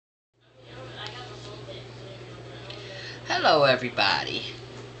Hello everybody.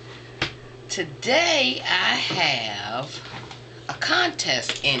 Today I have a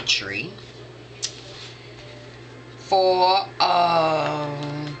contest entry for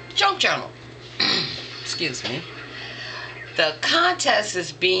junk journal. Excuse me. The contest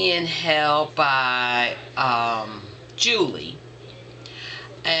is being held by Julie,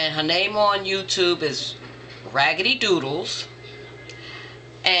 and her name on YouTube is raggedydoodles,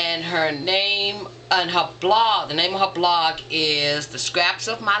 and her name and her blog, the name of her blog is The Scraps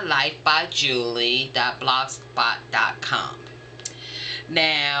of My Life by Julie.blogspot.com.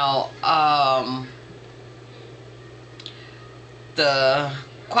 Now, the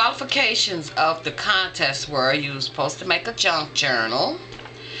qualifications of the contest were you were supposed to make a junk journal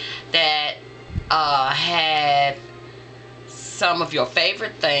that had some of your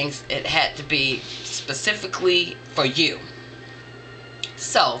favorite things. It had to be specifically for you.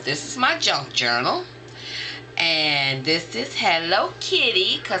 So this is my junk journal, and this is Hello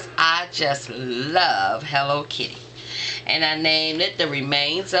Kitty, because I just love Hello Kitty, and I named it The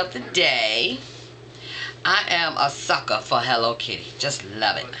Remains of the Day. I am a sucker for Hello Kitty, just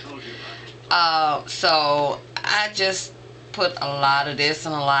love it. So I just put a lot of this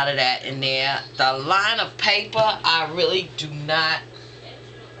and a lot of that in there. The line of paper, I really do not,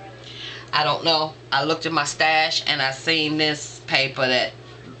 I don't know. I looked at my stash and I seen this paper that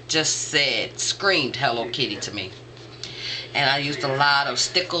just screamed Hello Kitty to me. And I used a lot of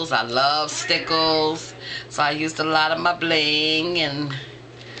stickles. I love stickles. So I used a lot of my bling. And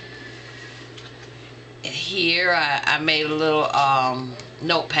here I made a little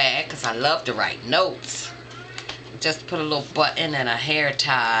notepad because I love to write notes. Just put a little button and a hair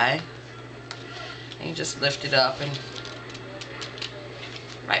tie. And you just lift it up and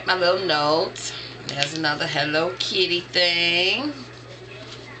write my little notes. There's another Hello Kitty thing.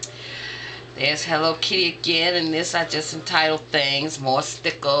 There's Hello Kitty again, and this I just entitled Things, More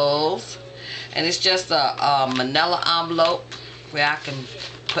Stickles. And it's just a manila envelope where I can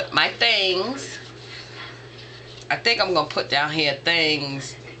put my things. I think I'm going to put down here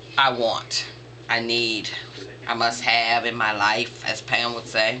things I want, I need, I must have in my life, as Pam would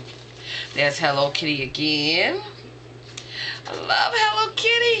say. There's Hello Kitty again. I love Hello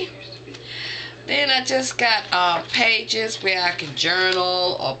Kitty. Then I just got pages where I can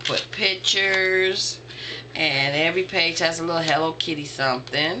journal or put pictures, and every page has a little Hello Kitty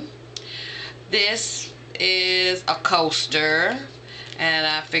something. This is a coaster, and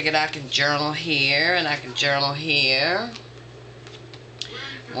I figured I can journal here and I can journal here.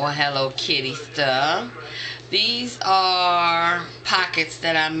 More Hello Kitty stuff. These are pockets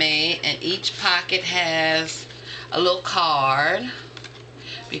that I made, and each pocket has a little card,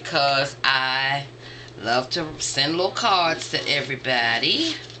 because I love to send little cards to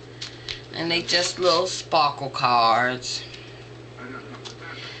everybody. And they just little sparkle cards.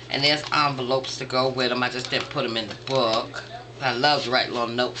 And there's envelopes to go with them. I just didn't put them in the book. I love to write little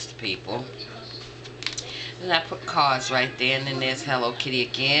notes to people. And I put cards right there. And then there's Hello Kitty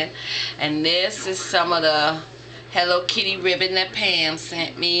again. And this is some of the Hello Kitty ribbon that Pam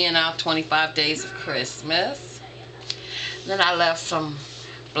sent me in our 25 Days of Christmas. Then I left some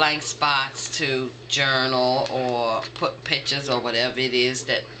blank spots to journal or put pictures or whatever it is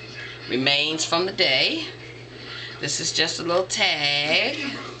that remains from the day. This is just a little tag.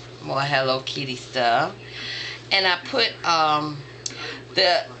 More Hello Kitty stuff. And I put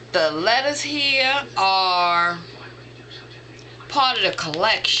the letters here are part of the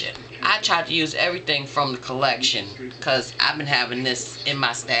collection. I tried to use everything from the collection because I've been having this in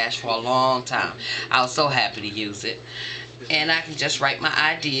my stash for a long time. I was so happy to use it. And I can just write my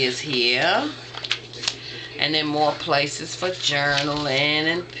ideas here. And then more places for journaling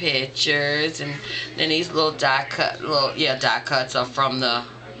and pictures. And then these little die cuts are from the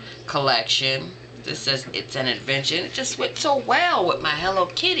collection. This says It's an Adventure. It just went so well with my Hello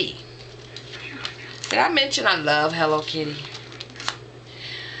Kitty. Did I mention I love Hello Kitty?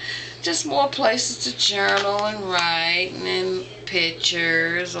 Just more places to journal and write, and then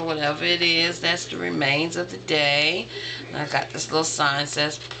pictures or whatever it is. That's the remains of the day. And I got this little sign that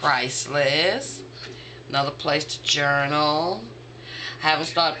says priceless. Another place to journal. I haven't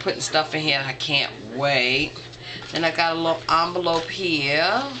started putting stuff in here. I can't wait. Then I got a little envelope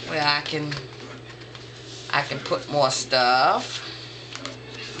here where I can put more stuff.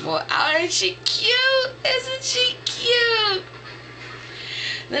 More. Oh, isn't she cute? Isn't she cute?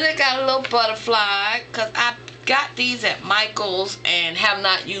 Then I got a little butterfly, because I got these at Michael's and have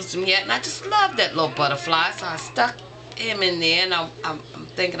not used them yet. And I just love that little butterfly, so I stuck him in there, and I'm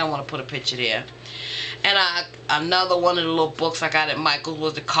thinking I want to put a picture there. And another one of the little books I got at Michael's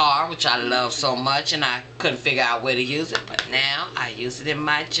was the car, which I love so much, and I couldn't figure out where to use it, but now I use it in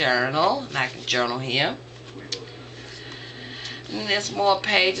my journal, and I can journal here. And there's more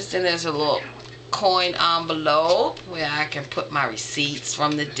pages, and there's a little coin envelope where I can put my receipts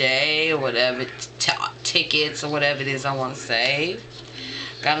from the day or whatever, tickets or whatever it is I want to save.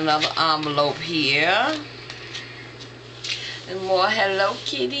 Got another envelope here. And more Hello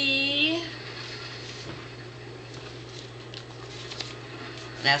Kitty.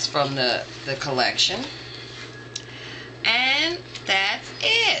 That's from the collection. And that's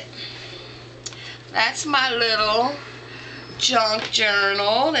it. That's my little junk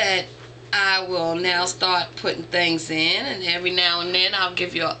journal that I will now start putting things in, and every now and then I'll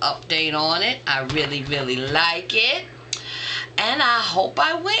give you an update on it. I really, really like it, and I hope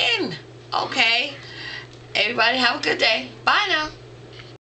I win. Okay, everybody have a good day. Bye now.